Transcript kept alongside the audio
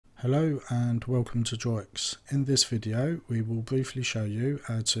Hello and welcome to DroiX. In this video we will briefly show you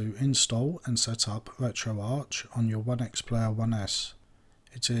how to install and set up RetroArch on your ONEXPLAYER 1S.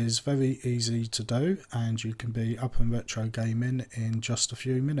 It is very easy to do and you can be up and retro gaming in just a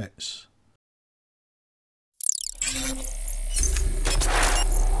few minutes.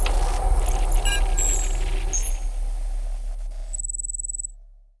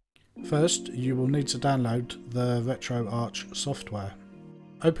 First, you will need to download the RetroArch software.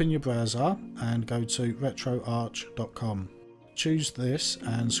 Open your browser and go to retroarch.com. Choose this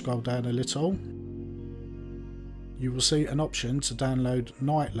and scroll down a little. You will see an option to download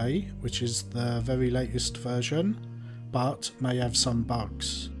nightly, which is the very latest version, but may have some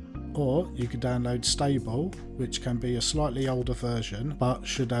bugs. Or you could download stable, which can be a slightly older version, but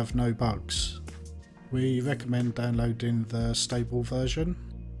should have no bugs. We recommend downloading the stable version.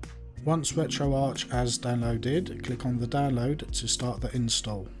 Once RetroArch has downloaded, click on the download to start the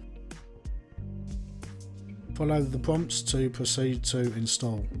install. Follow the prompts to proceed to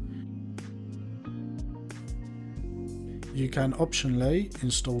install. You can optionally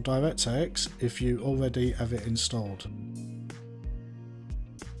install DroiX if you already have it installed.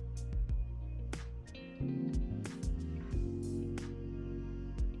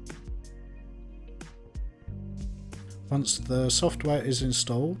 Once the software is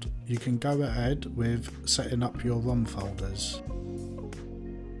installed, you can go ahead with setting up your ROM folders.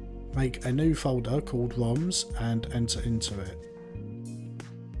 Make a new folder called ROMs and enter into it.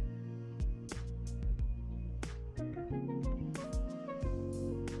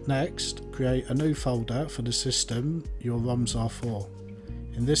 Next, create a new folder for the system your ROMs are for.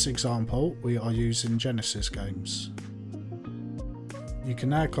 In this example, we are using Genesis games. You can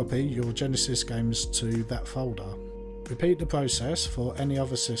now copy your Genesis games to that folder. Repeat the process for any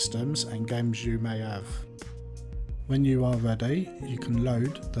other systems and games you may have. When you are ready, you can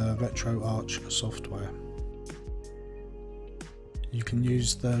load the RetroArch software. You can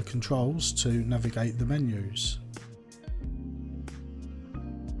use the controls to navigate the menus.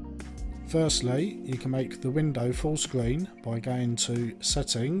 Firstly, you can make the window full screen by going to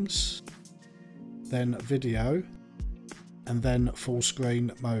Settings, then Video, and then Full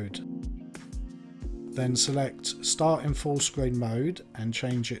Screen Mode. Then select Start in full screen mode and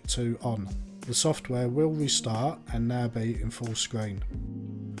change it to on. The software will restart and now be in full screen.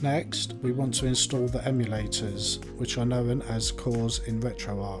 Next, we want to install the emulators, which are known as cores in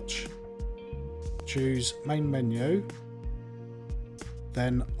RetroArch. Choose Main Menu,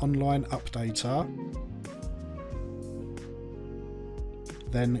 then Online Updater,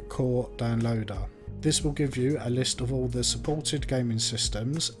 then Core Downloader. This will give you a list of all the supported gaming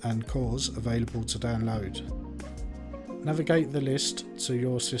systems and cores available to download. Navigate the list to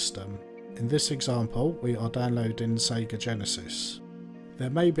your system. In this example, we are downloading Sega Genesis.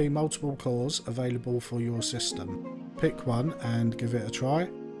 There may be multiple cores available for your system. Pick one and give it a try.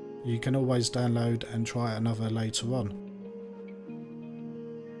 You can always download and try another later on.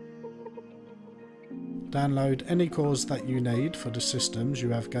 Download any cores that you need for the systems you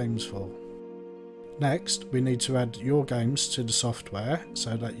have games for. Next, we need to add your games to the software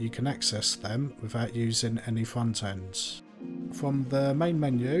so that you can access them without using any front ends. From the main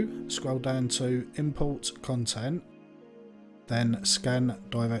menu, scroll down to Import Content, then Scan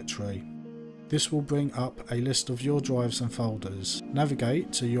Directory. This will bring up a list of your drives and folders.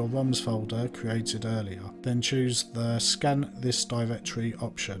 Navigate to your ROMs folder created earlier, then choose the Scan This Directory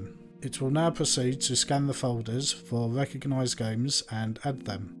option. It will now proceed to scan the folders for recognised games and add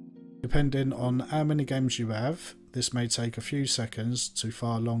them. Depending on how many games you have, this may take a few seconds to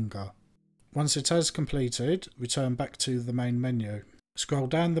far longer. Once it has completed, return back to the main menu. Scroll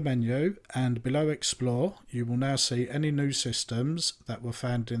down the menu and below Explore, you will now see any new systems that were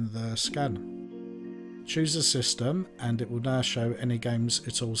found in the scan. Choose a system and it will now show any games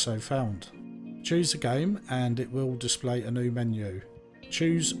it also found. Choose a game and it will display a new menu.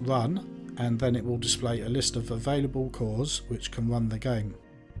 Choose Run and then it will display a list of available cores which can run the game.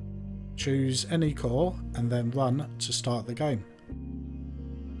 Choose any core and then Run to start the game.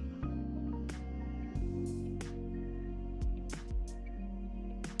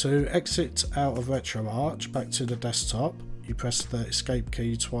 To exit out of RetroArch back to the desktop, you press the escape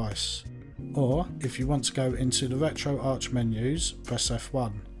key twice. Or, if you want to go into the RetroArch menus, press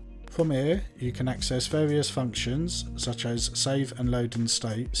F1. From here, you can access various functions such as save and loading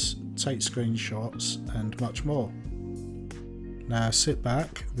states, take screenshots and much more. Now sit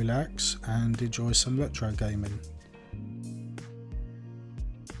back, relax and enjoy some retro gaming.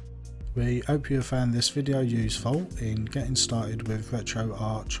 We hope you have found this video useful in getting started with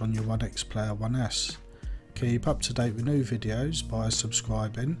RetroArch on your ONEXPLAYER 1S. Keep up to date with new videos by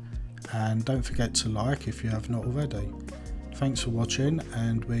subscribing, and don't forget to like if you have not already. Thanks for watching,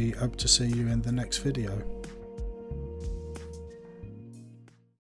 and we hope to see you in the next video.